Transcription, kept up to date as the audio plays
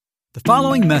The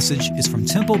following message is from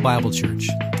Temple Bible Church.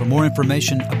 For more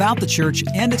information about the church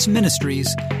and its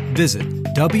ministries, visit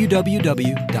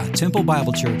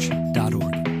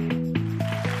www.templebiblechurch.org.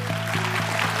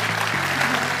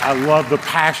 I love the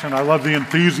passion. I love the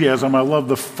enthusiasm. I love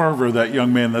the fervor of that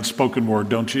young man, that spoken word,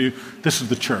 don't you? This is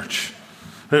the church.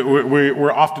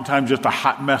 We're oftentimes just a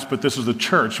hot mess, but this is the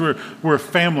church. We're a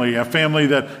family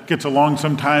that gets along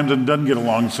sometimes and doesn't get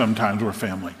along sometimes. We're a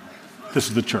family. This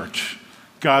is the church.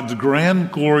 God's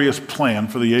grand, glorious plan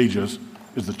for the ages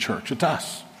is the church. It's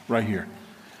us, right here.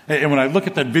 And when I look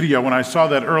at that video, when I saw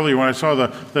that earlier, when I saw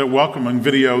the welcoming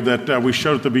video that we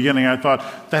showed at the beginning, I thought,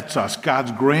 that's us,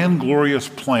 God's grand, glorious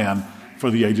plan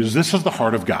for the ages. This is the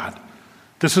heart of God.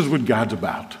 This is what God's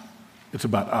about. It's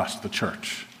about us, the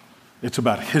church. It's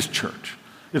about His church.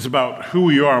 It's about who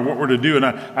we are and what we're to do. And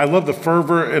I love the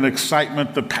fervor and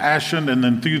excitement, the passion and the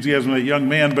enthusiasm of that young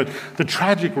man. But the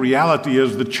tragic reality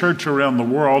is the church around the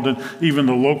world and even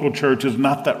the local church is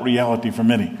not that reality for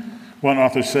many. One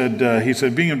author said,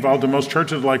 being involved in most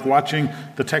churches is like watching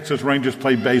the Texas Rangers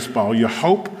play baseball. You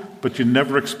hope, but you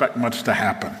never expect much to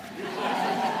happen.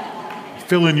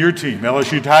 Fill in your team,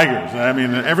 LSU Tigers. I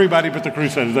mean, everybody but the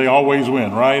Crusaders, they always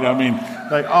win, right? I mean,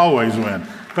 they always win.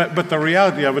 But the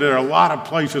reality of it, there are a lot of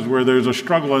places where there's a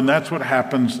struggle, and that's what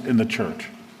happens in the church.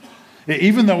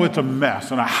 Even though it's a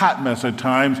mess and a hot mess at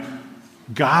times,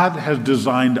 God has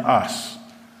designed us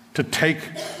to take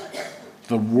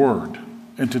the Word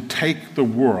and to take the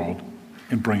world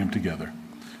and bring them together.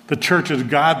 The church is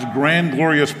God's grand,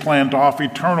 glorious plan to offer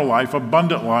eternal life,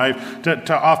 abundant life,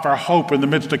 to offer hope in the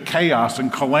midst of chaos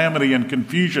and calamity and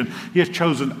confusion. He has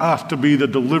chosen us to be the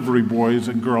delivery boys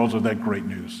and girls of that great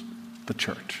news. The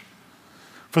church.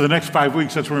 For the next 5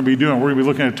 weeks, that's what we're going to be doing. We're going to be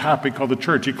looking at a topic called the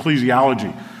church,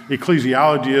 ecclesiology.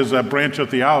 Ecclesiology is a branch of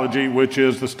theology, which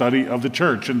is the study of the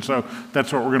church. And so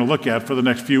that's what we're going to look at for the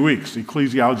next few weeks.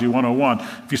 Ecclesiology 101.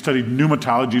 If you study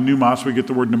pneumatology, pneumos, we get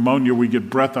the word pneumonia, we get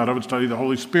breath out of it, study the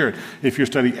Holy Spirit. If you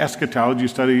study eschatology, you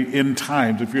study end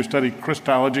times. If you study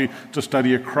Christology, it's a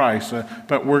study of Christ.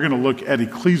 But we're going to look at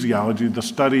ecclesiology, the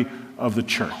study of the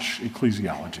church,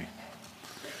 ecclesiology.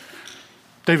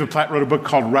 David Platt wrote a book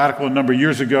called Radical a number of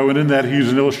years ago, and in that he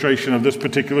used an illustration of this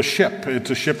particular ship. It's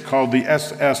a ship called the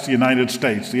SS United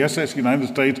States. The SS United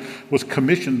States was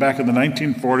commissioned back in the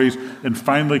 1940s and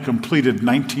finally completed in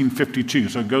 1952,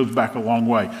 so it goes back a long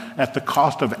way, at the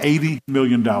cost of $80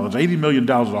 million. $80 million is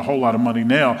a whole lot of money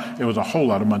now. It was a whole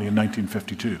lot of money in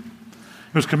 1952. It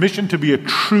was commissioned to be a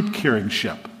troop-carrying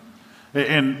ship.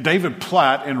 And David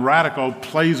Platt in Radical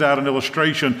plays out an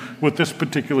illustration with this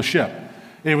particular ship.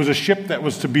 It was a ship that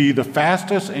was to be the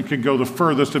fastest and could go the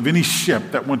furthest of any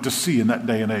ship that went to sea in that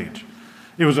day and age.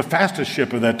 It was the fastest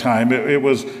ship of that time.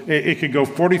 It could go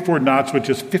 44 knots,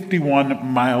 which is 51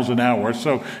 miles an hour.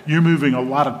 So you're moving a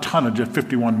lot of tonnage at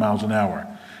 51 miles an hour.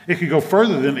 It could go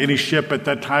further than any ship at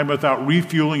that time without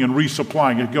refueling and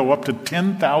resupplying. It could go up to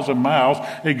 10,000 miles.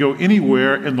 It could go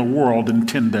anywhere in the world in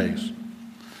 10 days.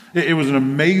 It was an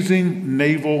amazing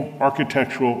naval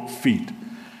architectural feat.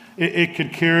 It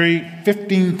could carry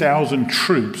 15,000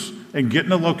 troops and get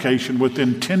in a location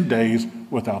within 10 days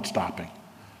without stopping.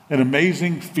 An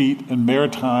amazing feat in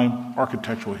maritime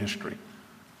architectural history.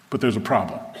 But there's a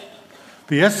problem.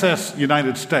 The SS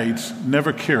United States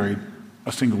never carried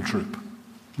a single troop.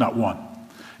 Not one.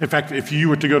 In fact, if you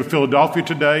were to go to Philadelphia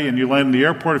today and you land in the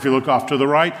airport, if you look off to the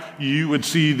right, you would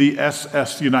see the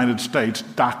SS United States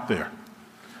docked there.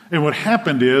 And what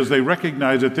happened is they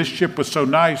recognized that this ship was so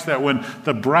nice that when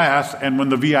the brass and when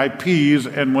the VIPs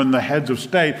and when the heads of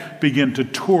state began to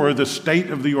tour the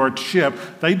state-of-the-art ship,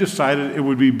 they decided it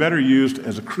would be better used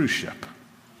as a cruise ship.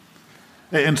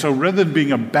 And so rather than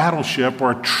being a battleship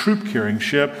or a troop-carrying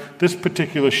ship, this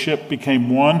particular ship became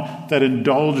one that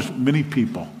indulged many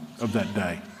people of that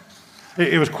day.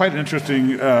 It was quite an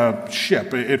interesting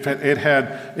ship. It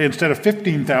had, instead of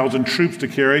 15,000 troops to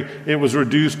carry, it was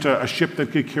reduced to a ship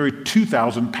that could carry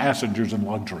 2,000 passengers in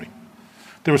luxury.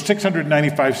 There were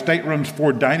 695 staterooms,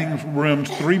 4 dining rooms,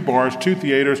 3 bars, 2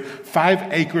 theaters,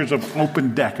 5 acres of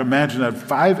open deck. Imagine that,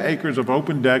 5 acres of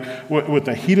open deck with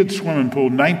a heated swimming pool,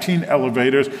 19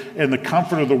 elevators, and the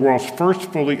comfort of the world's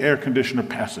first fully air-conditioned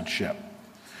passage ship.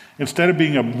 Instead of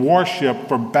being a warship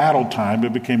for battle time,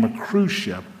 it became a cruise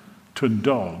ship to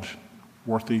indulge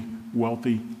wealthy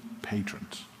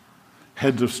patrons,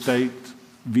 heads of state,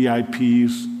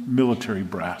 VIPs, military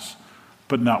brass.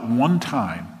 But not one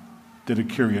time did it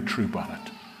carry a troop on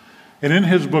it. And in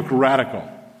his book, Radical,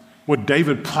 what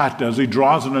David Platt does, he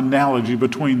draws an analogy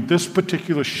between this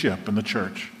particular ship and the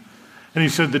church. And he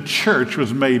said the church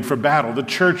was made for battle. The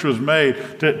church was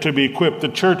made to be equipped. The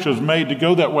church was made to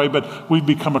go that way, but we've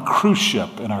become a cruise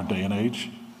ship in our day and age.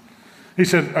 He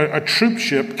said a troop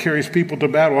ship carries people to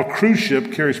battle. A cruise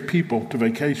ship carries people to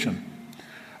vacation.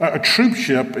 A troop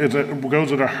ship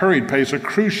goes at a hurried pace. A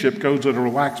cruise ship goes at a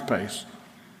relaxed pace.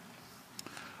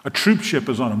 A troop ship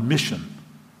is on a mission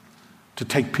to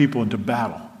take people into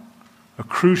battle. A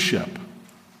cruise ship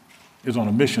is on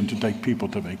a mission to take people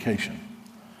to vacation.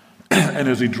 And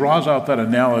as he draws out that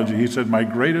analogy, he said, my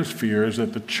greatest fear is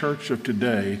that the church of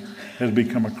today has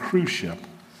become a cruise ship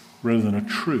rather than a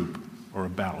troop or a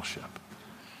battleship.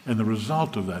 And the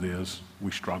result of that is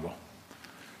we struggle.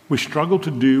 We struggle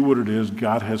to do what it is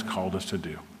God has called us to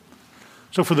do.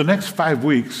 So for the next 5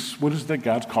 weeks, what is that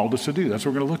God's called us to do? That's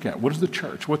what we're going to look at. What is the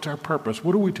church? What's our purpose?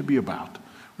 What are we to be about?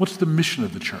 What's the mission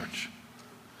of the church?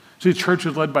 See, the church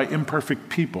is led by imperfect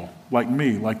people like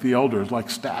me, like the elders, like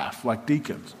staff, like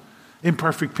deacons.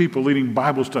 Imperfect people leading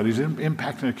Bible studies,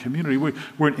 impacting a community.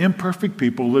 We're an imperfect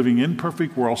people living in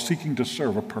imperfect world seeking to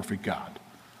serve a perfect God.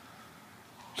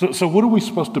 So what are we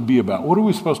supposed to be about? What are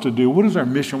we supposed to do? What is our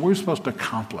mission? What are we supposed to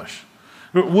accomplish?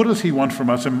 What does he want from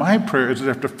us? And my prayer is that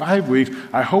after 5 weeks,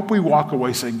 I hope we walk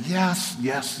away saying, yes,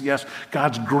 yes, yes.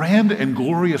 God's grand and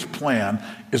glorious plan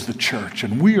is the church,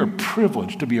 and we are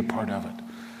privileged to be a part of it.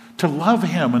 To love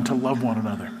him and to love one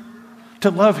another. To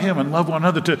love him and love one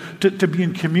another, to be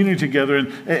in community together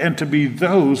and to be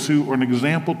those who are an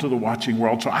example to the watching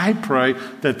world. So I pray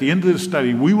that at the end of this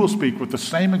study, we will speak with the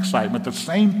same excitement, the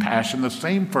same passion, the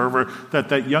same fervor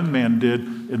that young man did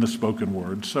in the spoken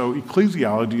word. So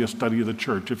ecclesiology, a study of the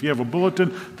church. If you have a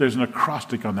bulletin, there's an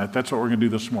acrostic on that. That's what we're going to do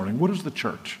this morning. What is the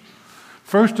church?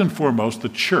 First and foremost, the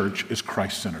church is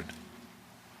Christ-centered.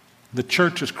 The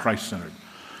church is Christ-centered.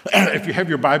 If you have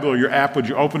your Bible or your app, would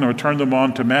you open or turn them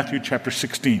on to Matthew chapter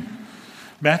 16?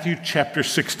 Matthew chapter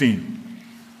 16.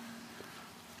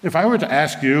 If I were to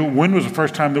ask you, when was the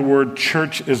first time the word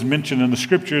church is mentioned in the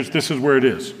scriptures, this is where it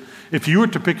is. If you were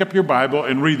to pick up your Bible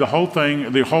and read the whole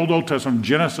thing, the whole Old Testament,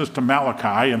 Genesis to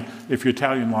Malachi, and if you're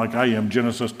Italian like I am,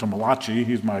 Genesis to Malachi,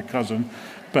 he's my cousin.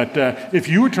 But if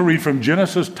you were to read from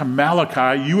Genesis to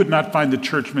Malachi, you would not find the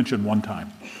church mentioned one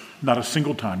time. Not a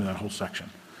single time in that whole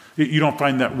section. You don't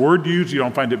find that word used. You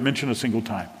don't find it mentioned a single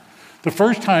time. The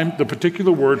first time the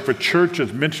particular word for church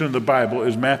is mentioned in the Bible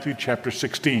is Matthew chapter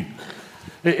 16.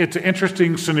 It's an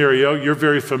interesting scenario. You're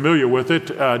very familiar with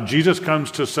it. Jesus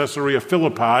comes to Caesarea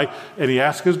Philippi, and he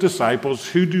asks his disciples,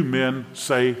 who do men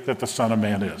say that the Son of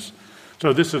Man is?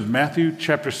 So this is Matthew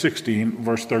chapter 16,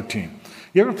 verse 13.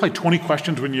 You ever play 20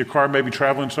 questions when you're in your car, maybe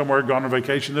traveling somewhere, gone on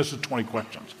vacation? This is 20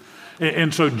 questions.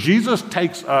 And so Jesus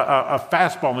takes a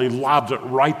fastball and he lobs it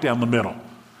right down the middle.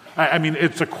 I mean,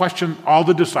 it's a question all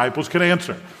the disciples can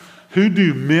answer. Who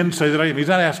do men say that I am? He's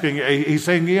not asking, he's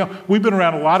saying, we've been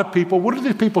around a lot of people. What are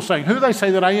these people saying? Who do they say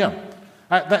that I am?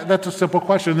 That's a simple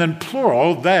question. And then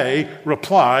plural, they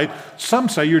replied, some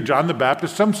say you're John the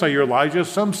Baptist, some say you're Elijah,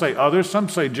 some say others, some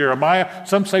say Jeremiah,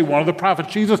 some say one of the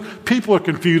prophets. Jesus, people are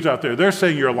confused out there. They're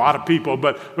saying you're a lot of people,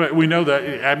 but we know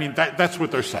that, I mean, that's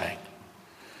what they're saying.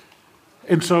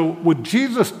 And so what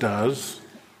Jesus does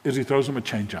is he throws them a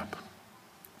change-up.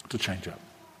 It's a change-up.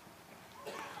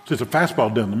 So it's a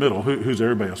fastball down the middle. Who's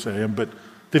everybody will say him? But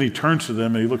then he turns to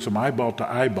them and he looks them eyeball to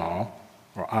eyeball,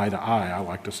 or eye to eye, I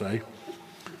like to say.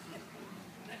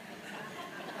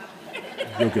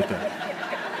 You'll get that.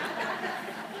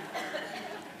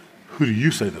 Who do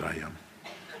you say that I am?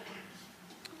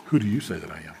 Who do you say that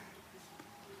I am?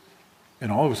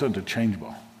 And all of a sudden it's a change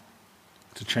ball.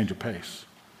 It's a change of pace.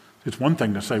 It's one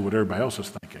thing to say what everybody else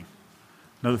is thinking.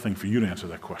 Another thing for you to answer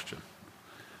that question.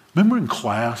 Remember in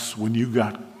class when you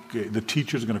got the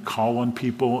teacher's going to call on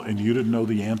people and you didn't know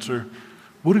the answer?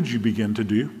 What did you begin to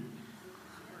do?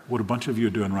 What a bunch of you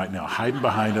are doing right now, hiding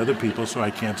behind other people so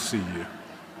I can't see you.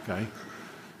 Okay?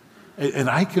 And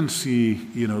I can see,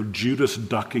 Judas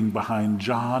ducking behind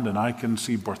John, and I can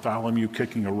see Bartholomew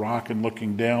kicking a rock and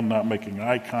looking down, not making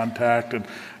eye contact, and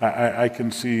I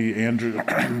can see Andrew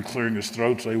clearing his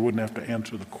throat so he wouldn't have to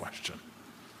answer the question.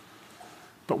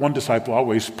 But one disciple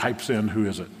always pipes in, who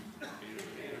is it?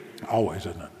 Always,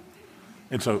 isn't it?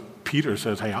 And so Peter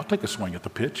says, hey, I'll take a swing at the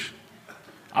pitch.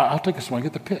 I'll take a swing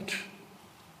at the pitch.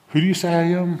 Who do you say I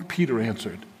am? Peter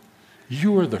answered,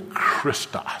 you are the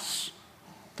Christos,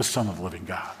 the Son of the living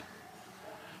God.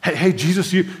 Hey,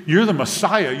 Jesus, you're the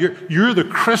Messiah. You're the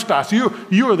Christos.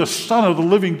 You are the Son of the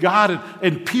living God.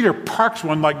 And Peter parks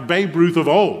one like Babe Ruth of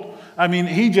old. I mean,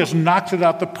 he just knocks it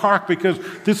out the park because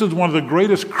this is one of the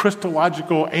greatest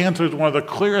Christological answers, one of the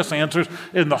clearest answers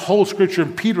in the whole Scripture,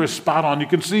 and Peter is spot on. You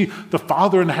can see the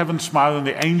Father in heaven smiling,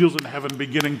 the angels in heaven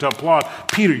beginning to applaud.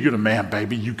 Peter, you're the man,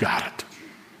 baby. You got it.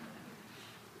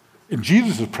 And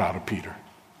Jesus is proud of Peter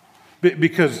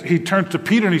because he turns to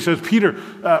Peter and he says, Peter,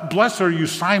 blessed are you,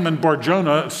 Simon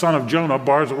Bar-Jonah, son of Jonah.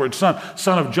 Bar is the word son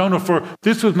of Jonah, for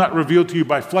this was not revealed to you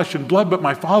by flesh and blood, but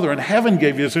my Father in heaven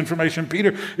gave you this information.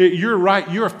 Peter, you're right.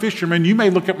 You're a fisherman. You may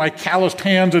look at my calloused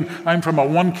hands, and I'm from a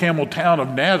one-camel town of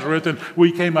Nazareth, and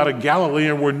we came out of Galilee,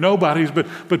 and we're nobodies.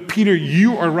 But Peter,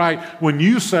 you are right. When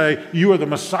you say you are the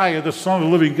Messiah, the Son of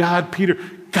the living God, Peter,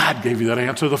 God gave you that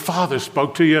answer. The Father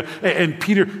spoke to you. And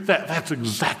Peter, that's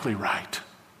exactly right.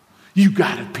 You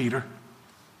got it, Peter.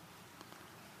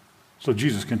 So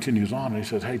Jesus continues on and he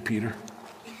says, hey, Peter,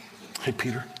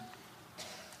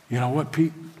 you know what,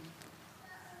 Pete?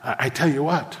 I tell you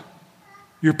what,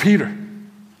 you're Peter.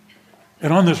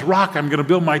 And on this rock, I'm going to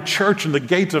build my church, and the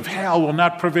gates of hell will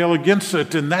not prevail against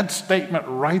it. And that statement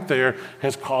right there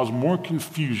has caused more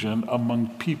confusion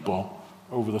among people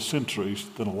over the centuries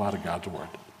than a lot of God's word.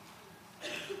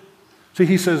 See,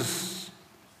 he says,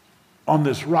 on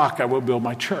this rock I will build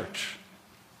my church.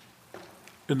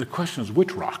 And the question is,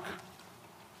 which rock?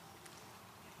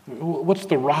 What's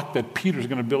the rock that Peter's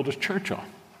going to build his church on?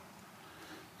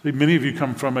 See, many of you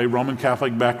come from a Roman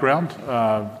Catholic background.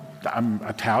 I'm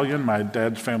Italian. My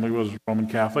dad's family was Roman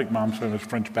Catholic. Mom's family was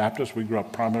French Baptist. We grew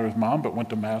up primarily with Mom, but went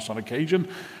to Mass on occasion.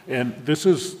 And this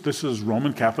is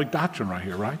Roman Catholic doctrine right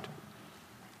here, right?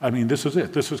 I mean, this is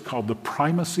it. This is called the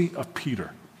primacy of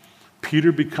Peter.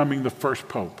 Peter becoming the first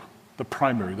pope. The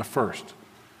primary, the first.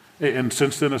 And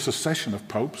since then, a succession of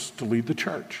popes to lead the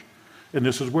church. And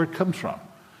this is where it comes from.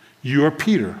 You are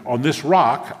Peter. On this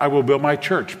rock, I will build my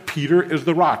church. Peter is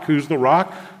the rock. Who's the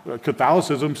rock?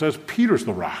 Catholicism says Peter's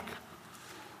the rock.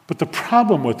 But the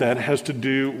problem with that has to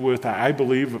do with, I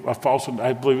believe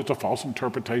it's a false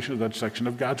interpretation of that section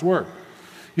of God's word.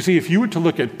 You see, if you were to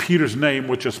look at Peter's name,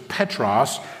 which is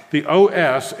Petros, the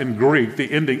OS in Greek,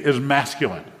 the ending is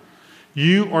masculine.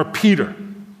 You are Peter.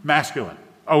 Masculine,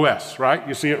 O-S, right?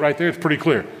 You see it right there? It's pretty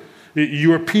clear.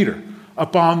 You are Peter.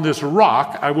 Upon this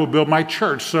rock, I will build my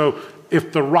church. So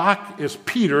if the rock is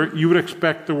Peter, you would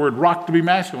expect the word rock to be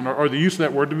masculine, or the use of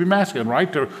that word to be masculine,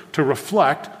 right? To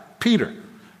reflect Peter.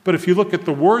 But if you look at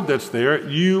the word that's there,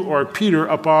 you are Peter,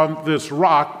 upon this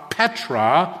rock,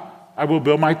 Petra, I will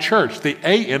build my church. The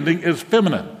A ending is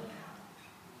feminine.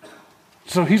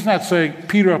 So he's not saying,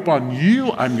 Peter, upon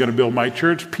you, I'm going to build my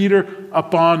church. Peter,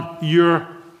 upon your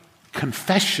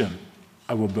confession,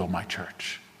 I will build my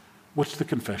church. What's the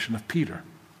confession of Peter?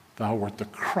 Thou art the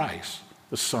Christ,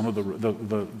 the Son of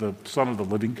the Son of the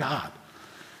living God.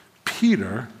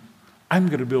 Peter, I'm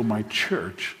going to build my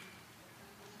church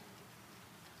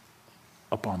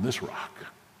upon this rock,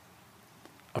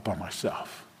 upon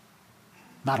myself,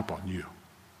 not upon you.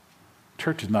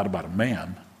 Church is not about a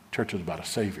man. Church is about a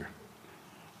Savior.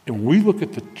 And when we look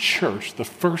at the church, the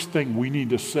first thing we need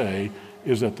to say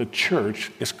is that the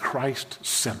church is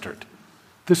Christ-centered.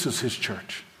 This is his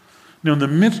church. Now, in the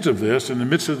midst of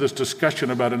this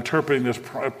discussion about interpreting this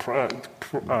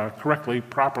correctly,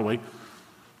 properly,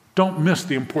 don't miss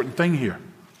the important thing here.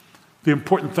 The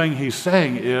important thing he's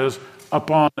saying is,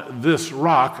 upon this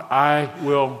rock, I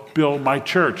will build my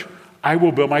church. I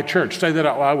will build my church. Say that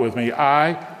out loud with me.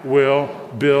 I will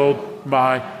build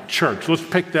my church. Let's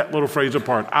pick that little phrase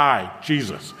apart. I,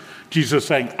 Jesus. Jesus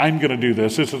saying, I'm going to do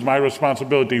this. This is my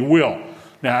responsibility. Will.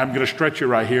 Now, I'm going to stretch you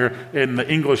right here. In the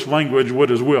English language,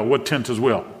 what is will? What tense is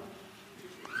will?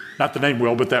 Not the name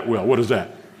will, but that will. What is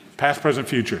that? Past, present,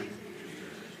 future.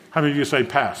 How many of you say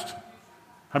past?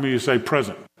 How many of you say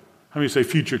present? How many of you say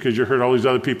future because you heard all these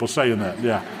other people saying that?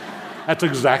 Yeah. That's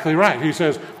exactly right. He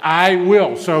says, I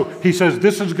will. So he says,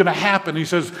 this is going to happen. He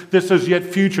says, this is yet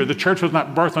future. The church was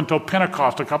not birthed until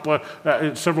Pentecost,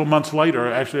 several months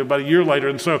later, actually about a year later.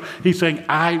 And so he's saying,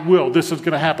 I will. This is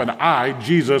going to happen. I,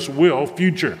 Jesus, will,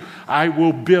 future. I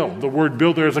will build. The word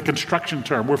build there is a construction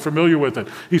term. We're familiar with it.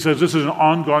 He says, this is an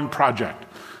ongoing project.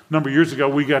 A number of years ago,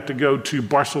 we got to go to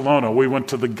Barcelona. We went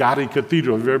to the Gaudi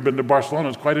Cathedral. Have you ever been to Barcelona?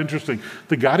 It's quite interesting.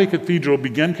 The Gaudi Cathedral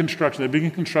began construction. They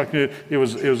began constructing it. It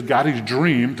was Gaudi's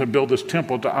dream to build this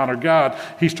temple to honor God.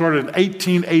 He started in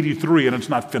 1883, and it's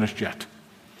not finished yet.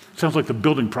 Sounds like the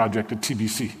building project at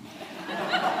TBC.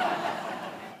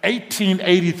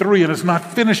 1883, and it's not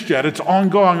finished yet. It's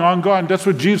ongoing. That's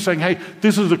what Jesus is saying. Hey,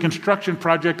 this is a construction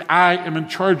project. I am in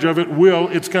charge of it.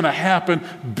 It's going to happen.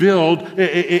 Build.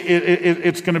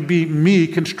 It's going to be me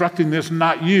constructing this,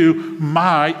 not you.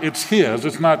 It's his.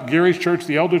 It's not Gary's church,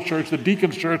 the elders' church, the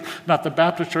deacon's church, not the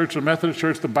Baptist church, the Methodist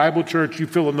church, the Bible church. You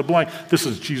fill in the blank. This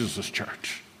is Jesus'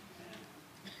 church.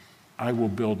 I will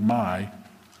build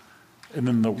and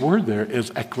then the word there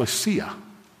is ecclesia.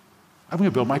 I'm going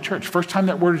to build my church. First time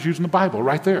that word is used in the Bible,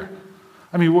 right there.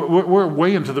 I mean, we're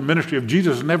way into the ministry of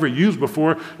Jesus, never used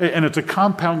before, and it's a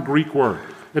compound Greek word.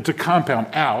 It's a compound,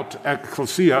 out,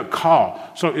 ecclesia,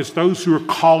 call. So it's those who are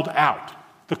called out,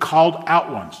 the called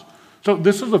out ones. So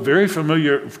this is a very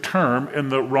familiar term in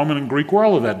the Roman and Greek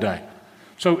world of that day.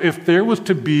 So if there was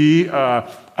to be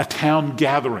a town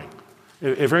gathering,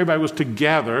 if everybody was to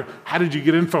gather, how did you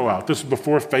get info out? This is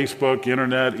before Facebook,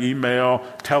 internet, email,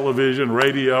 television,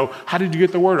 radio. How did you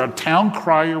get the word out? A town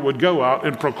crier would go out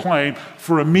and proclaim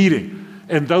for a meeting.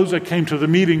 And those that came to the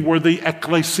meeting were the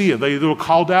ecclesia. They were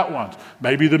called out ones.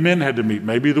 Maybe the men had to meet.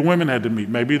 Maybe the women had to meet.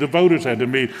 Maybe the voters had to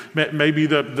meet. Maybe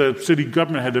the city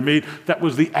government had to meet. That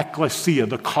was the ecclesia,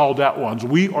 the called out ones.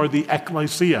 We are the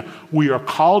ecclesia. We are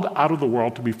called out of the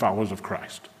world to be followers of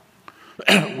Christ.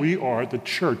 The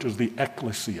church is the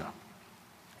ecclesia,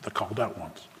 the called out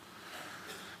ones.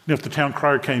 And if the town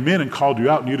crier came in and called you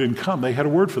out and you didn't come, they had a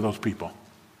word for those people.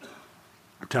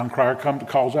 The town crier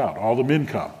calls out. All the men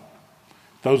come.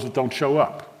 Those that don't show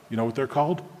up, you know what they're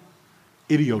called?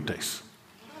 Idiotes.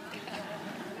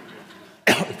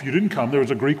 If you didn't come, there was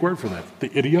a Greek word for that,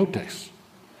 the idiotes.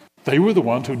 They were the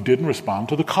ones who didn't respond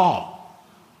to the call.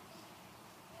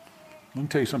 Let me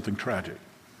tell you something tragic.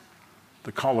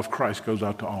 The call of Christ goes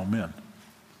out to all men,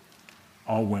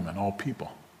 all women, all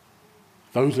people.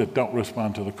 Those that don't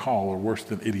respond to the call are worse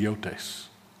than idiotes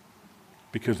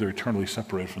because they're eternally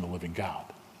separated from the living God.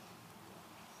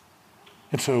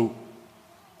 And so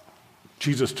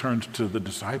Jesus turns to the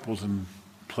disciples and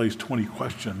plays 20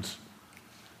 questions.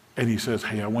 And he says,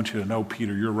 hey, I want you to know,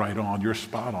 Peter, you're right on. You're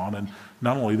spot on. And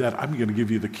not only that, I'm going to give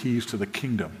you the keys to the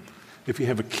kingdom. If you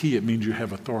have a key, it means you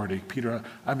have authority. Peter,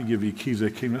 I'm going to give you keys to the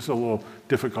kingdom. This is a little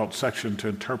difficult section to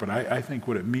interpret. I think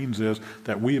what it means is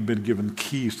that we have been given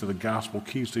keys to the gospel,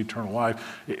 keys to eternal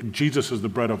life. Jesus is the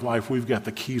bread of life. We've got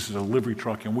the keys to the delivery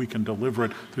truck, and we can deliver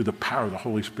it through the power of the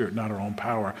Holy Spirit, not our own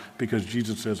power, because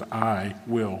Jesus says, I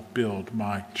will build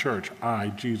my church. I,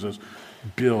 Jesus,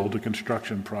 build a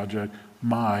construction project.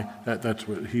 That's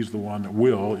what he's the one that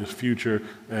will is future,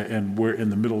 and we're in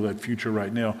the middle of that future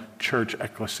right now. Church,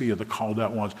 ecclesia, the called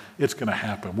out ones. It's going to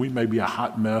happen. We may be a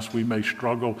hot mess. We may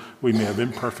struggle. We may have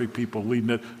imperfect people leading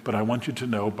it. But I want you to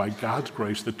know, by God's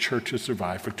grace, the church has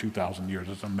survived for 2,000 years.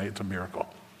 It's a miracle.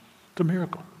 It's a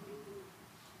miracle.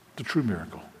 It's a true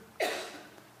miracle.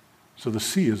 So the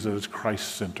C is that it's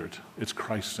Christ-centered. It's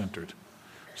Christ-centered.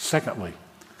 Secondly,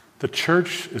 the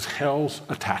church is hell's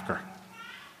attacker.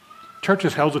 Church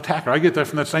is hell's attacker. I get that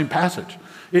from that same passage.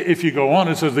 If you go on,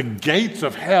 it says the gates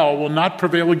of hell will not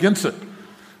prevail against it.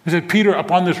 He said, Peter,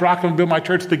 upon this rock I will build my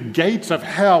church. The gates of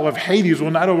hell, of Hades, will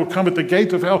not overcome it. The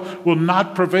gates of hell will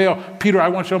not prevail. Peter, I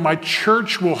want you to know my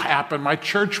church will happen. My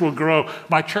church will grow.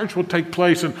 My church will take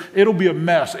place, and it'll be a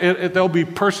mess. There'll be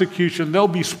persecution. There'll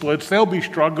be splits. There'll be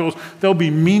struggles. There'll be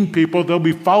mean people. There'll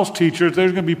be false teachers.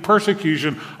 There's going to be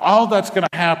persecution. All that's going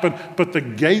to happen, but the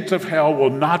gates of hell will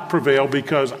not prevail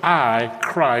because I,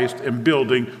 Christ, am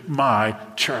building my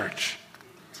church.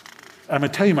 I'm going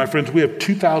to tell you, my friends, we have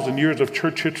 2,000 years of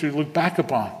church history to look back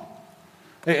upon.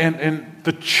 And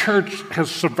the church has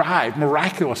survived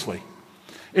miraculously.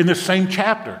 In the same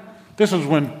chapter, this is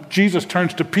when Jesus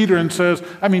turns to Peter and says,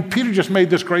 Peter just made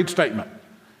this great statement.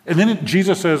 And then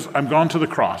Jesus says, I'm going to the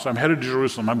cross. I'm headed to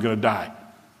Jerusalem. I'm going to die.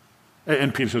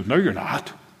 And Peter says, no, you're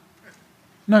not.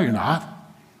 No, you're not.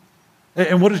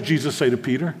 And what does Jesus say to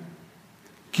Peter?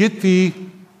 Get thee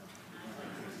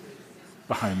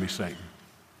behind me, Satan.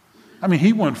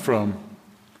 He went from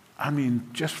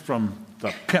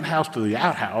the penthouse to the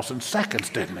outhouse in seconds,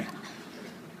 didn't he?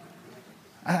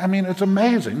 It's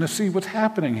amazing to see what's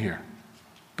happening here.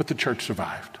 But the church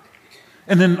survived.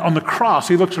 And then on the cross,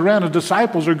 he looks around, his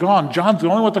disciples are gone. John's the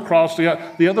only one at the cross. The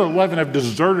other 11 have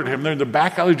deserted him. They're in the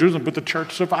back alley of Jerusalem, but the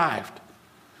church survived.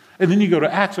 And then you go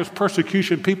to Acts, there's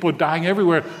persecution. People are dying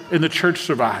everywhere, and the church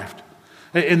survived.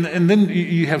 And then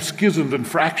you have schisms and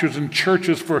fractures in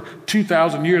churches for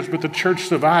 2,000 years, but the church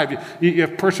survived. You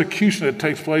have persecution that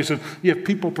takes place, and you have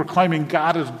people proclaiming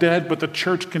God is dead, but the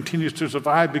church continues to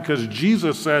survive because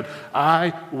Jesus said,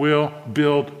 I will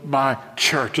build my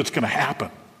church. It's going to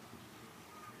happen.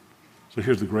 So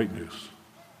here's the great news.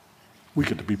 We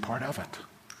get to be part of it.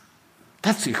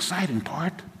 That's the exciting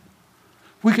part.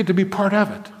 We get to be part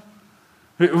of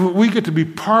it. We get to be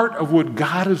part of what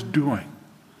God is doing.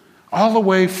 All the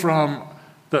way from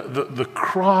the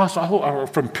cross,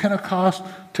 from Pentecost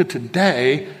to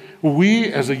today,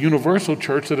 we as a universal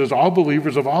church that is all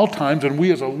believers of all times, and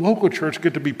we as a local church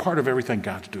get to be part of everything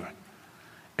God's doing.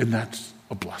 And that's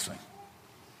a blessing.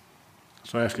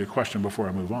 So I ask you a question before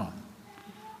I move on.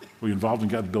 Were you involved in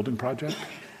God's building project?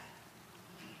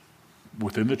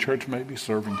 Within the church maybe,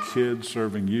 serving kids,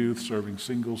 serving youth, serving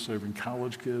singles, serving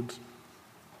college kids?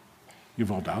 You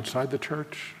involved outside the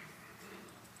church?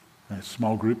 A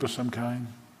small group of some kind?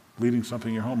 Leading something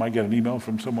in your home? I got an email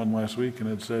from someone last week and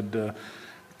it said,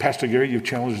 Pastor Gary, you've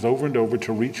challenged us over and over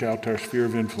to reach out to our sphere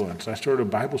of influence. I started a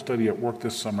Bible study at work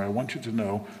this summer. I want you to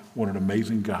know what an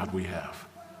amazing God we have.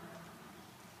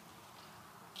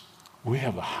 We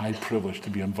have the high privilege to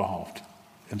be involved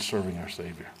in serving our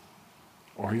Savior.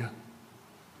 Are you?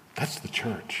 That's the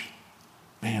church.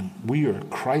 Man, we are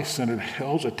Christ-centered,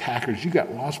 hell's attackers. You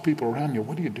got lost people around you.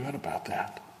 What are you doing about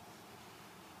that?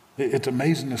 It's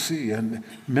amazing to see. And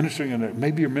ministering,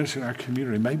 maybe you're ministering in our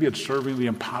community. Maybe it's serving the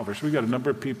impoverished. We've got a number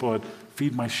of people at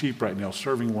Feed My Sheep right now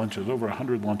serving lunches, over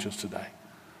 100 lunches today.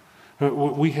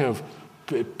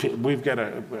 We've got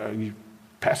a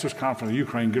pastor's conference in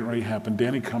Ukraine getting ready to happen.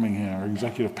 Danny Cunningham, our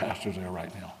executive pastor, is there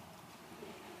right now.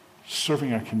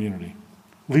 Serving our community.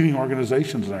 Leading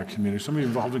organizations in our community. Some of you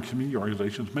involved in community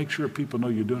organizations. Make sure people know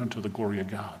you're doing it to the glory of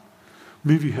God.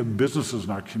 Maybe you have businesses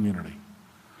in our community.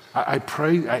 I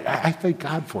pray, I thank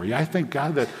God for you. I thank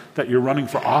God that you're running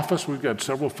for office. We've got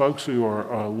several folks who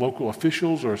are local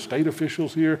officials or state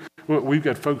officials here. We've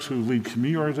got folks who lead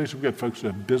community organizations. We've got folks who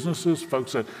have businesses,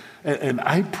 and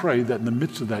I pray that in the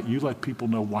midst of that, you let people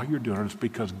know why you're doing it. It's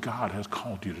because God has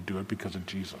called you to do it because of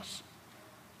Jesus.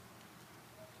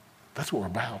 That's what we're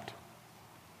about.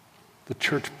 The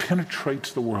church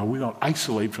penetrates the world. We don't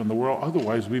isolate from the world.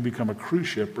 Otherwise, we become a cruise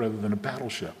ship rather than a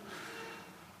battleship.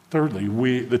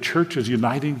 Thirdly, the church is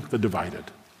uniting the divided.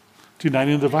 It's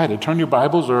uniting the divided. Turn your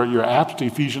Bibles or your apps to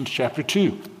Ephesians chapter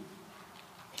 2.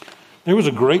 There was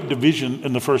a great division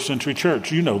in the first century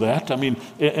church. You know that. I mean,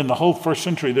 in the whole first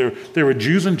century, there were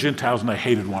Jews and Gentiles, and they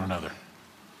hated one another.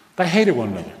 They hated one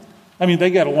another. I mean,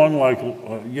 they got along like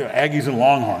Aggies and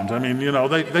Longhorns. I mean,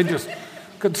 they just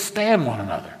couldn't stand one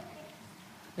another.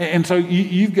 And so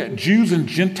you've got Jews and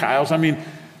Gentiles. I mean,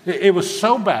 it was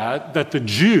so bad that the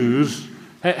Jews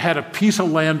had a piece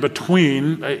of land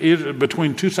between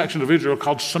two sections of Israel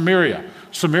called Samaria.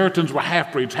 Samaritans were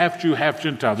half-breeds, half Jew, half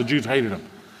Gentile. The Jews hated them.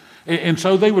 And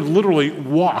so they would literally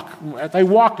walk. They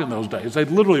walked in those days.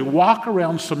 They'd literally walk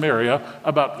around Samaria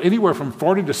about anywhere from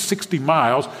 40 to 60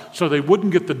 miles so they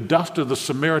wouldn't get the dust of the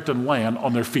Samaritan land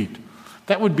on their feet.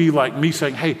 That would be like me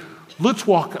saying, hey, let's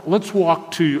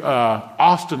walk to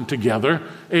Austin together,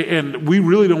 and we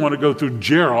really don't want to go through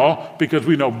Gerald because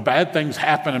we know bad things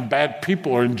happen and bad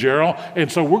people are in Gerald,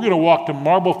 and so we're going to walk to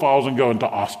Marble Falls and go into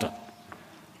Austin.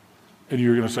 And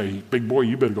you're going to say, big boy,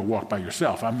 you better go walk by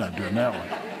yourself. I'm not doing that one.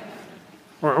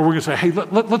 Or we're going to say, hey,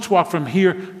 let's walk from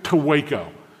here to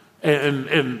Waco,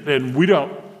 and we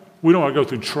don't want to go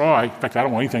through Troy. In fact, I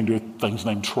don't want anything to do with things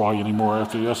named Troy anymore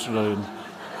after yesterday. And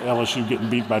LSU getting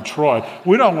beat by Troy.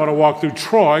 We don't want to walk through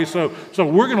Troy, so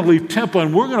we're going to leave Temple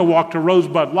and we're going to walk to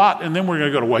Rosebud Lot and then we're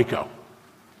going to go to Waco.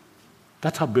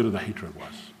 That's how bitter the hatred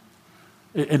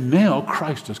was. And now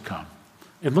Christ has come.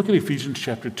 And look at Ephesians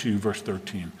chapter 2, verse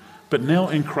 13. But now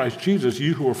in Christ Jesus,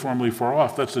 you who were formerly far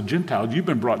off, that's the Gentiles, you've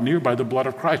been brought near by the blood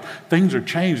of Christ. Things are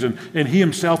changed, and he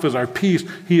himself is our peace.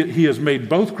 He has made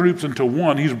both groups into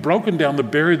one. He's broken down the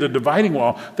barrier, the dividing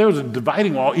wall. There was a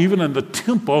dividing wall even in the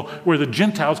temple where the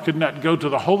Gentiles could not go to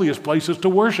the holiest places to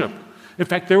worship. In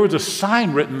fact, there was a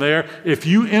sign written there, if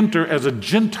you enter as a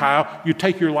Gentile, you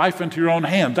take your life into your own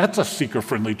hands. That's a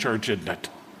seeker-friendly church, isn't it?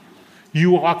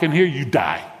 You walk in here, you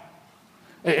die.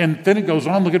 And then it goes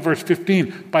on, look at verse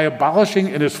 15. By abolishing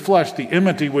in his flesh the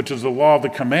enmity, which is the law of the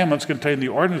commandments contained in the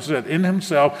ordinances, that in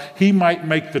himself he might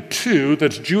make the two,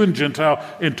 that's Jew and Gentile,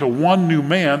 into one new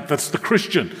man, that's the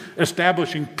Christian,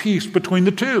 establishing peace between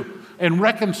the two and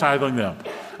reconciling them.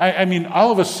 I mean,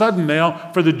 all of a sudden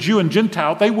now, for the Jew and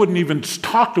Gentile, they wouldn't even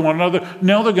talk to one another.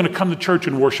 Now they're going to come to church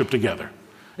and worship together.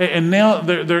 And now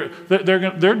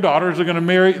their daughters are going to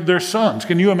marry their sons.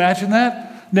 Can you imagine that?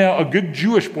 Now, a good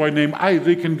Jewish boy named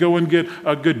Isaac can go and get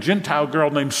a good Gentile girl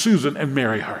named Susan and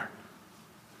marry her.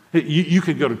 You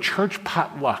could go to church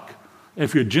potluck.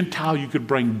 If you're a Gentile, you could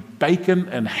bring bacon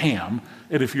and ham.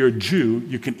 And if you're a Jew,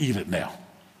 you can eat it now.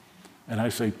 And I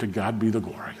say, to God be the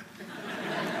glory.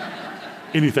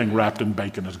 Anything wrapped in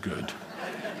bacon is good.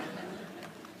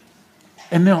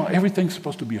 And now everything's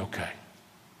supposed to be okay.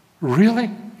 Really?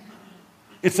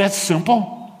 It's that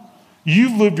simple?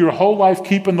 You've lived your whole life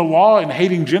keeping the law and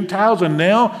hating Gentiles, and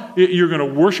now you're going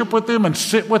to worship with them and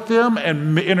sit with them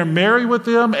and intermarry with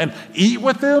them and eat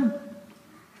with them?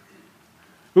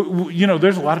 You know,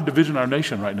 there's a lot of division in our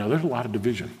nation right now. There's a lot of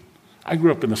division. I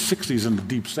grew up in the 60s in the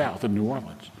Deep South in New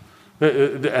Orleans.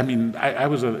 I mean, I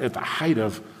was at the height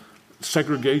of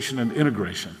segregation and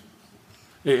integration.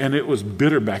 And it was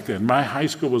bitter back then. My high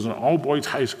school was an all-boys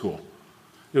high school.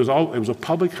 It was a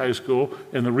public high school,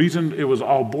 and the reason it was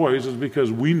all boys is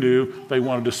because we knew they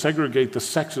wanted to segregate the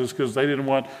sexes because they didn't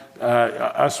want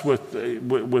us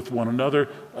with one another.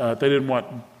 They didn't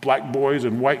want black boys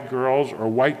and white girls or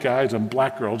white guys and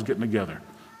black girls getting together.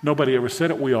 Nobody ever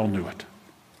said it. We all knew it.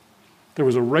 There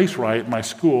was a race riot at my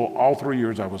school all 3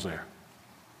 years I was there.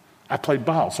 I played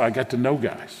ball, so I got to know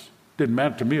guys. Didn't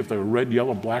matter to me if they were red,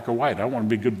 yellow, black, or white. I wanted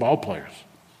to be good ball players.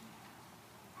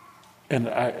 And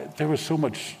there was so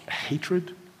much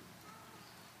hatred.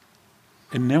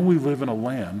 And now we live in a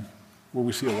land where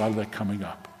we see a lot of that coming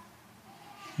up.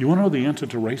 You want to know the answer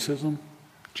to racism?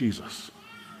 Jesus.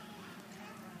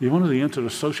 You want to know the answer to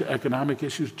socioeconomic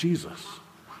issues? Jesus.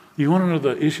 You want to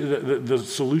know the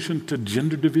solution to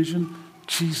gender division?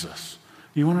 Jesus.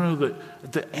 You want to know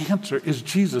that the answer is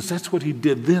Jesus. That's what he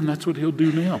did then. That's what he'll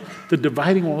do now. The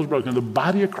dividing wall is broken. In the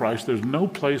body of Christ, there's no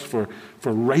place for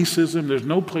racism. There's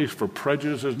no place for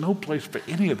prejudice. There's no place for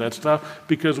any of that stuff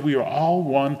because we are all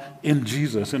one in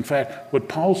Jesus. In fact, what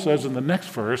Paul says in the next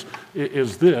verse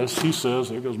is this. He says,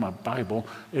 there goes my Bible,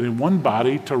 and in one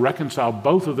body to reconcile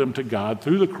both of them to God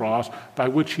through the cross by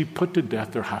which he put to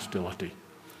death their hostility.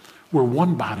 We're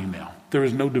one body now. There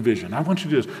is no division. I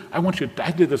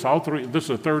did this all three, this is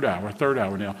the third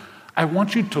hour now. I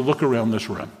want you to look around this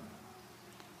room.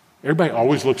 Everybody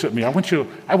always looks at me. I want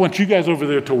you guys over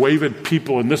there to wave at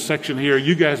people in this section here,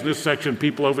 you guys in this section,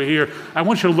 people over here. I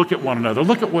want you to look at one another.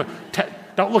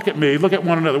 Don't look at me, look at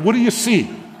one another. What do you see?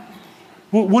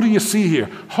 What do you see here?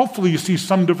 Hopefully you see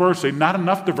some diversity. Not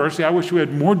enough diversity. I wish we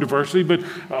had more diversity, but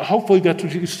hopefully that's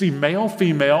what you see. Male,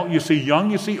 female. You see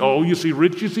young, you see old. You see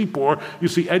rich, you see poor. You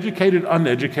see educated,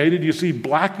 uneducated. You see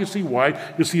black, you see white.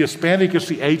 You see Hispanic, you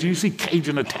see Asian. You see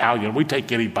Cajun, Italian. We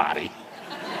take anybody.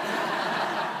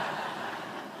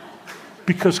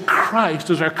 Because Christ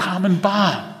is our common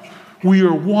bond. We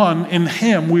are one in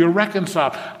him. We are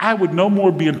reconciled. I would no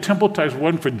more be in temple types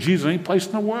one for Jesus any place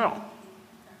in the world.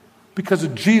 Because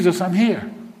of Jesus, I'm here.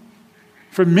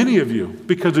 For many of you,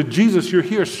 because of Jesus, you're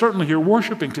here, certainly here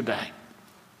worshiping today.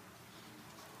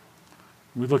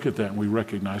 We look at that and we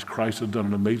recognize Christ has done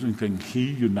an amazing thing. He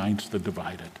unites the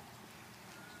divided.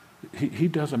 He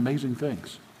does amazing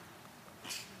things.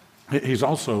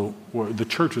 The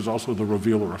church is also the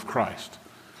revealer of Christ.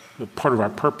 Part of our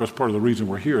purpose, part of the reason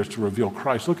we're here is to reveal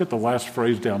Christ. Look at the last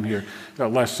phrase down here,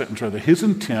 last sentence rather. His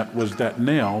intent was that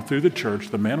now, through the church,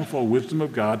 the manifold wisdom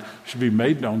of God should be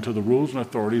made known to the rulers and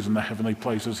authorities in the heavenly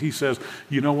places. He says,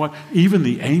 you know what? Even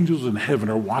the angels in heaven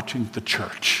are watching the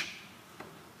church.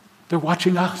 They're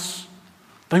watching us.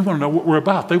 They want to know what we're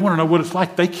about. They want to know what it's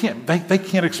like. They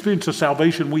can't experience the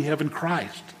salvation we have in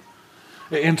Christ.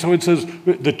 And so it says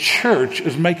the church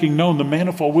is making known the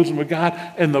manifold wisdom of God,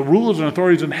 and the rulers and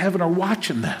authorities in heaven are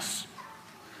watching this.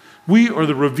 We are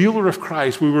the revealer of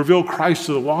Christ. We reveal Christ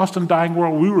to the lost and dying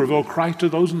world. We reveal Christ to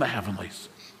those in the heavenlies,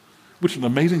 which is an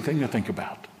amazing thing to think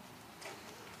about.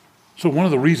 So one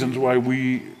of the reasons why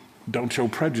we don't show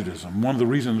prejudice, one of the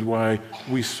reasons why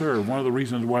we serve, one of the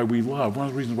reasons why we love, one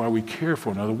of the reasons why we care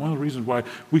for another, one of the reasons why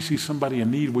we see somebody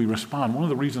in need, we respond. One of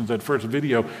the reasons that first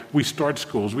video, we start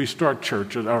schools, we start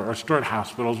churches, or start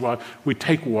hospitals, why we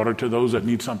take water to those that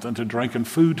need something to drink and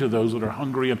food to those that are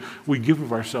hungry, and we give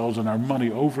of ourselves and our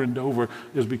money over and over,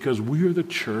 is because we are the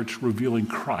church revealing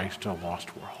Christ to a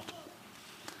lost world.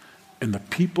 And the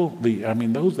people,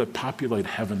 those that populate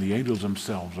heaven, the angels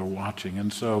themselves are watching.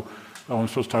 And so, I'm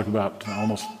supposed to talk about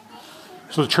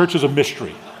so the church is a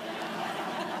mystery.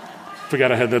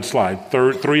 Forgot I had that slide.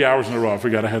 3 hours in a row, I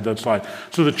forgot I had that slide.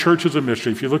 So the church is a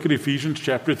mystery. If you look at Ephesians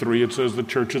chapter 3, it says the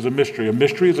church is a mystery. A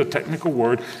mystery is a technical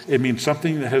word. It means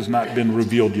something that has not been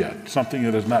revealed yet. Something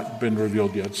that has not been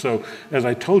revealed yet. So as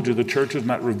I told you, the church is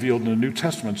not revealed in the New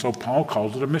Testament. So Paul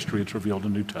calls it a mystery. It's revealed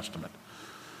in the New Testament.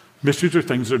 Mysteries are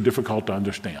things that are difficult to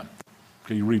understand.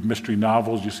 Okay, you read mystery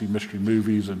novels, you see mystery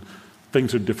movies, and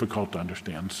things are difficult to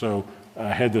understand. So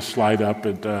I had this slide up.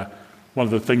 One of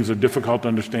the things that are difficult to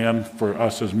understand for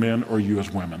us as men or you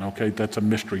as women, okay? That's a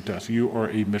mystery to us. You are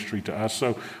a mystery to us.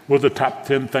 So what are the top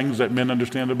 10 things that men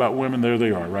understand about women? There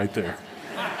they are, right there.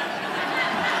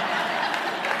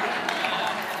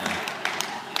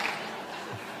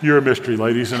 You're a mystery,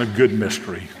 ladies, and a good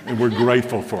mystery, and we're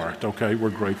grateful for it, okay? We're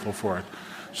grateful for it.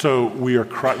 So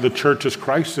the church is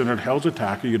Christ-centered, hell's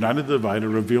attacker, united divided,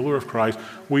 revealer of Christ.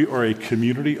 We are a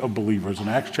community of believers. In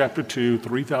Acts chapter 2,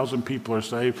 3,000 people are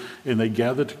saved, and they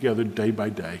gather together day by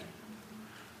day.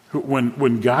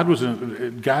 When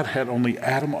God had only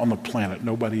Adam on the planet,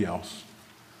 nobody else.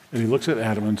 And he looks at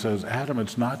Adam and says, Adam,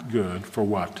 it's not good for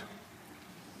what?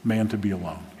 Man to be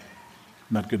alone.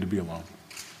 Not good to be alone.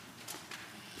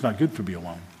 It's not good to be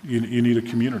alone. You need a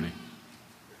community.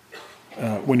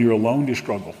 When you're alone, you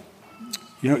struggle.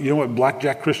 You know what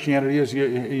blackjack Christianity is?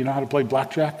 You know how to play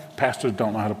blackjack? Pastors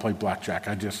don't know how to play blackjack.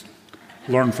 I just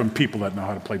learned from people that know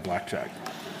how to play blackjack.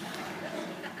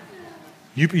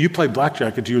 You play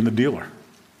blackjack, it's you and the dealer.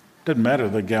 Doesn't matter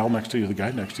the gal next to you, the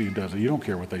guy next to you does it. You don't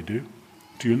care what they do.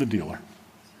 It's you and the dealer.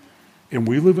 And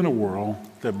we live in a world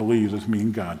that believes it's me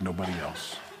and God, nobody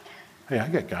else. Hey, I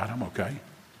got God, I'm okay.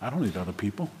 I don't need other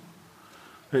people.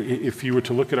 If you were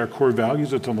to look at our core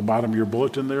values, it's on the bottom of your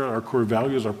bulletin there. Our core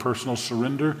values are personal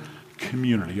surrender,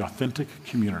 community, authentic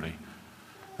community.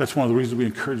 That's one of the reasons we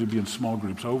encourage you to be in small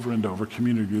groups over and over,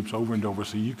 community groups over and over,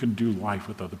 so you can do life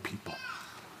with other people.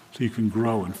 So you can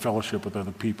grow and fellowship with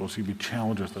other people, so you can be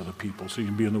challenged with other people, so you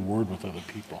can be in the Word with other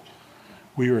people.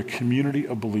 We are a community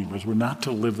of believers. We're not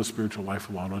to live the spiritual life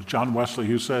alone. It was John Wesley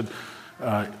who said,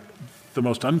 the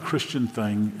most unchristian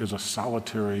thing is a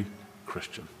solitary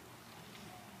Christian.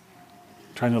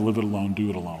 Trying to live it alone, do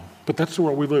it alone. But that's the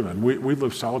world we live in. We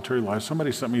live solitary lives.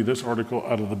 Somebody sent me this article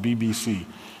out of the BBC.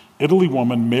 Italy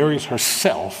woman marries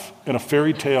herself in a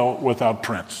fairy tale without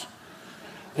prince.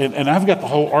 And I've got the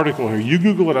whole article here. You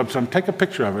Google it up some, take a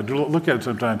picture of it, look at it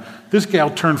sometime. This gal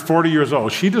turned 40 years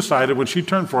old. She decided when she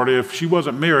turned 40, if she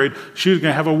wasn't married, she was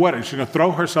going to have a wedding. She's going to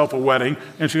throw herself a wedding,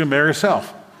 and she's going to marry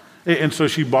herself. And so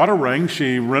she bought a ring,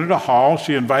 she rented a hall,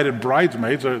 she invited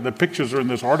bridesmaids, the pictures are in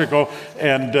this article,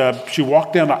 and she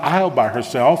walked down the aisle by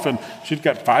herself, and she'd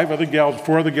got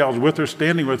four other gals with her,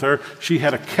 standing with her. She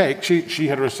had a cake, she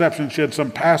had a reception, she had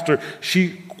some pastor.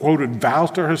 She quoted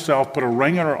vows to herself, put a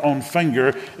ring on her own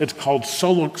finger. It's called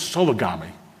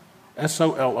sologamy.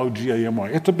 S-O-L-O-G-A-M-Y.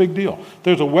 It's a big deal.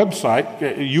 There's a website,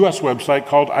 a U.S. website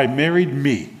called I Married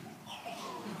Me.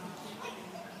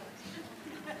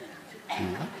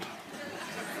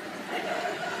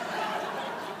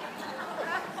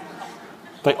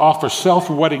 They offer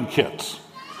self-wedding kits.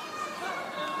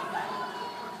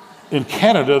 In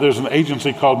Canada, there's an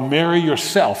agency called Marry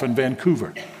Yourself in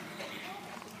Vancouver.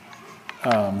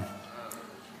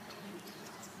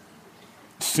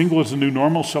 Single is the new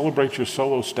normal. Celebrate your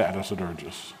solo status, it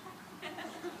urges.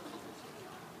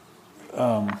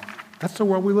 That's the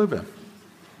world we live in.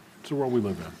 It's the world we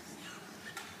live in.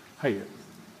 Hey,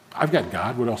 I've got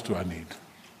God. What else do I need?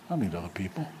 I don't need other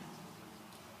people.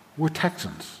 We're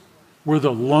Texans. We're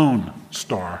the Lone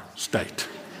Star State.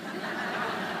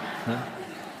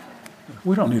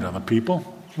 We don't need other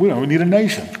people. We don't need a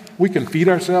nation. We can feed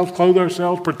ourselves, clothe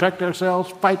ourselves, protect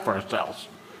ourselves, fight for ourselves.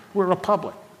 We're a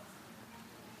republic.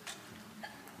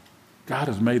 God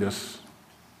has made us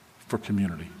for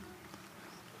community.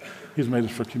 He's made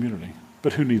us for community.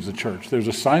 But who needs a church? There's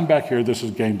a sign back here. This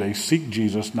is game day. Seek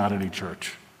Jesus, not any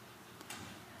church.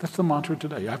 That's the mantra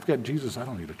today. I've got Jesus. I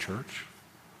don't need a church.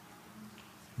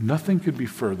 Nothing could be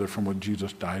further from what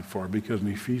Jesus died for, because in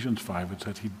Ephesians 5 it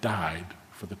says he died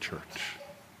for the church.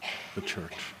 The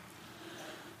church.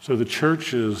 So the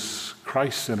church is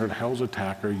Christ-centered, hell's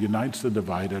attacker, unites the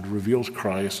divided, reveals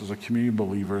Christ as a community of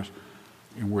believers,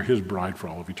 and we're his bride for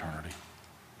all of eternity.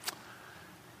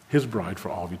 His bride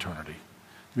for all of eternity.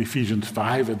 In Ephesians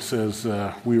 5 it says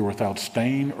we are without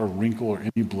stain or wrinkle or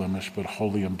any blemish, but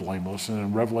holy and blameless. And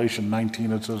in Revelation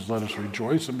 19 it says, let us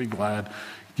rejoice and be glad.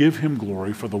 Give him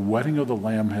glory, for the wedding of the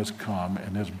Lamb has come,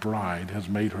 and his bride has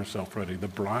made herself ready. The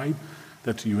bride,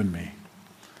 that's you and me.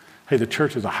 Hey, the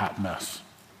church is a hot mess.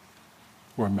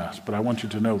 We're a mess. But I want you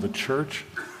to know the church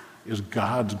is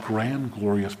God's grand,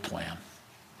 glorious plan.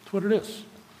 That's what it is.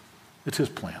 It's his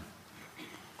plan.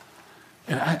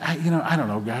 And I don't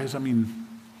know, guys. I mean,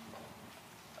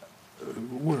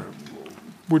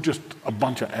 we're just a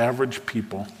bunch of average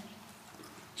people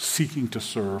seeking to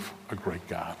serve a great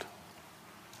God.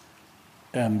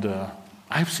 And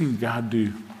I've seen God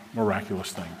do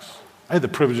miraculous things. I had the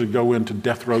privilege to go into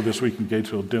death row this week in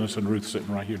Gatesville. Dennis and Ruth sitting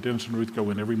right here. Dennis and Ruth go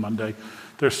in every Monday.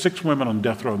 There's 6 women on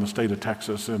death row in the state of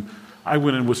Texas, and I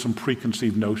went in with some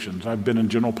preconceived notions. I've been in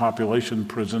general population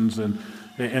prisons, and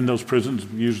in those prisons,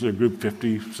 usually a group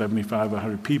 50, 75,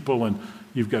 100 people, and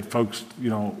you've got folks,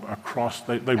 across,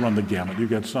 they run the gamut. You've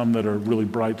got some that are really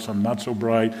bright, some not so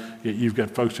bright. You've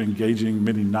got folks engaging,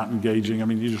 many not engaging. I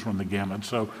mean, you just run the gamut.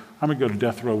 So I'm going to go to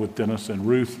death row with Dennis and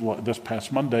Ruth this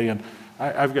past Monday, and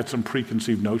I've got some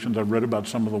preconceived notions. I've read about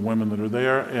some of the women that are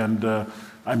there, and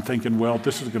I'm thinking, well,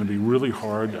 this is going to be really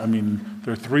hard. I mean,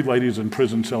 there are 3 ladies in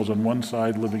prison cells on one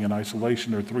side living in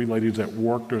isolation. There are 3 ladies that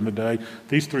work during the day.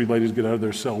 These 3 ladies get out of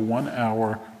their cell 1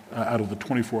 hour out of the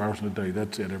 24 hours in a day.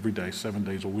 That's it, every day, 7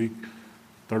 days a week,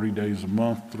 30 days a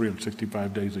month,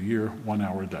 365 days a year, 1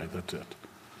 hour a day. That's it.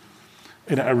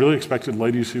 And I really expected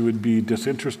ladies who would be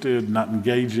disinterested, not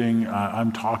engaging.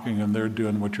 I'm talking and they're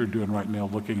doing what you're doing right now,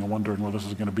 looking and wondering, well, this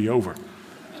is going to be over.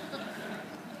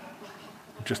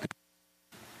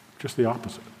 Just the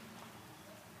opposite.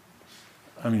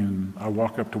 I mean, I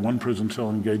walk up to one prison cell,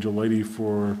 engage a lady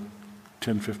for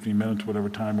 10, 15 minutes, whatever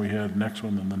time we had, next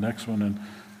one, and the next one, and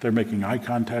they're making eye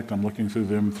contact. I'm looking through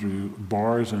them through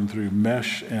bars and through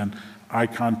mesh, and eye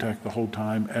contact the whole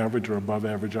time, average or above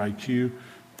average IQ.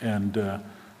 And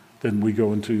then we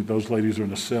go into, those ladies are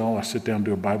in a cell. I sit down and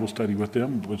do a Bible study with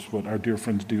them, which is what our dear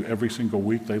friends do every single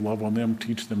week. They love on them,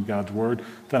 teach them God's word.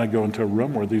 Then I go into a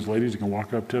room where these ladies, you can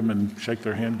walk up to them and shake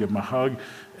their hand, give them a hug.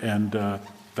 And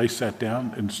they sat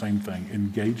down and same thing,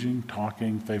 engaging,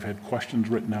 talking. They've had questions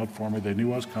written out for me. They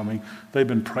knew I was coming. They've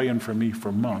been praying for me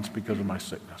for months because of my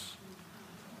sickness.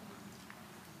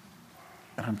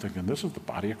 And I'm thinking, this is the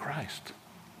body of Christ.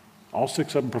 All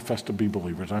 6 of them profess to be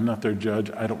believers. I'm not their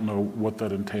judge. I don't know what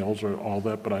that entails or all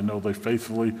that, but I know they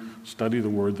faithfully study the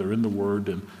Word. They're in the Word,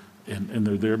 and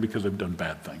they're there because they've done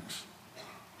bad things.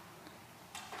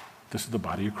 This is the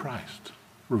body of Christ,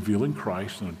 revealing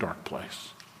Christ in a dark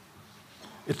place.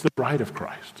 It's the bride of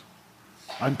Christ.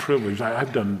 I'm privileged.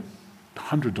 I've done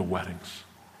hundreds of weddings,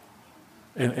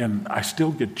 and I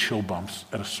still get chill bumps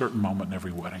at a certain moment in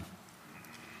every wedding.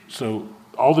 So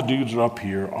all the dudes are up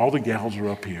here, all the gals are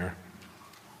up here.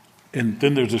 And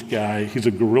then there's this guy, he's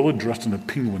a gorilla dressed in a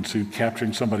penguin suit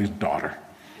capturing somebody's daughter.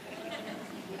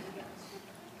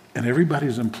 And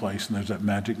everybody's in place, and there's that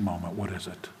magic moment. What is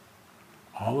it?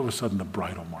 All of a sudden, the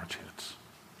bridal march hits.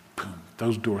 Boom.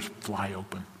 Those doors fly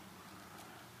open.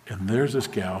 And there's this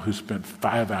gal who spent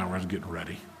 5 hours getting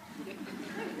ready.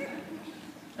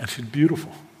 And she's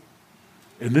beautiful.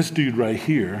 And this dude right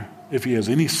here, if he has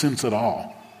any sense at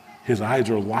all, his eyes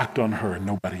are locked on her and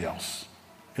nobody else.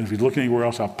 And if he's looking anywhere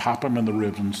else, I'll pop him in the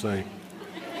ribs and say,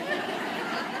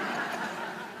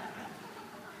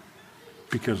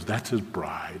 because that's his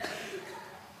bride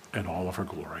and all of her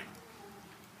glory.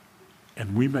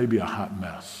 And we may be a hot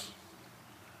mess,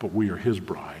 but we are his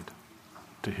bride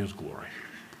to his glory,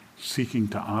 seeking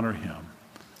to honor him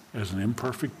as an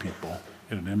imperfect people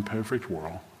in an imperfect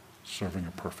world, serving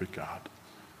a perfect God.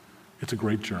 It's a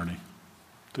great journey.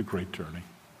 It's a great journey.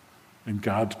 And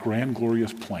God's grand,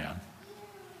 glorious plan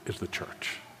is the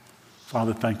church.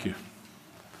 Father, thank you.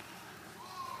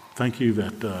 Thank you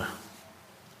that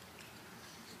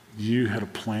you had a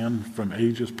plan from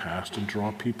ages past to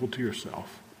draw people to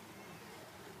yourself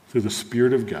through the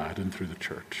Spirit of God and through the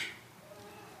church.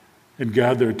 And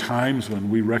God, there are times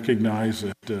when we recognize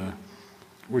that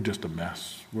we're just a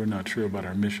mess. We're not sure about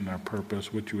our mission, our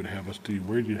purpose, what you would have us do,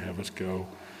 where you have us go,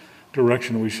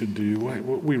 direction we should do.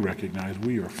 We recognize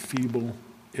we are feeble,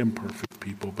 imperfect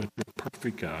people, but you're a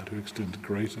perfect God who extends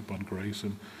grace upon grace.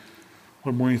 And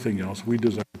more than anything else, we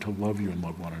desire to love you and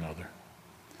love one another.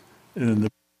 And in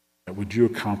that, would you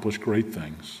accomplish great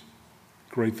things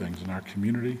in our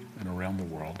community and around the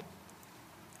world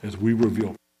as we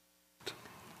reveal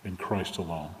in Christ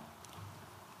alone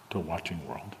to a watching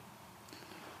world.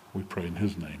 We pray in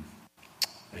his name.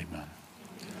 Amen.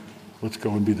 Let's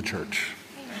go and be the church.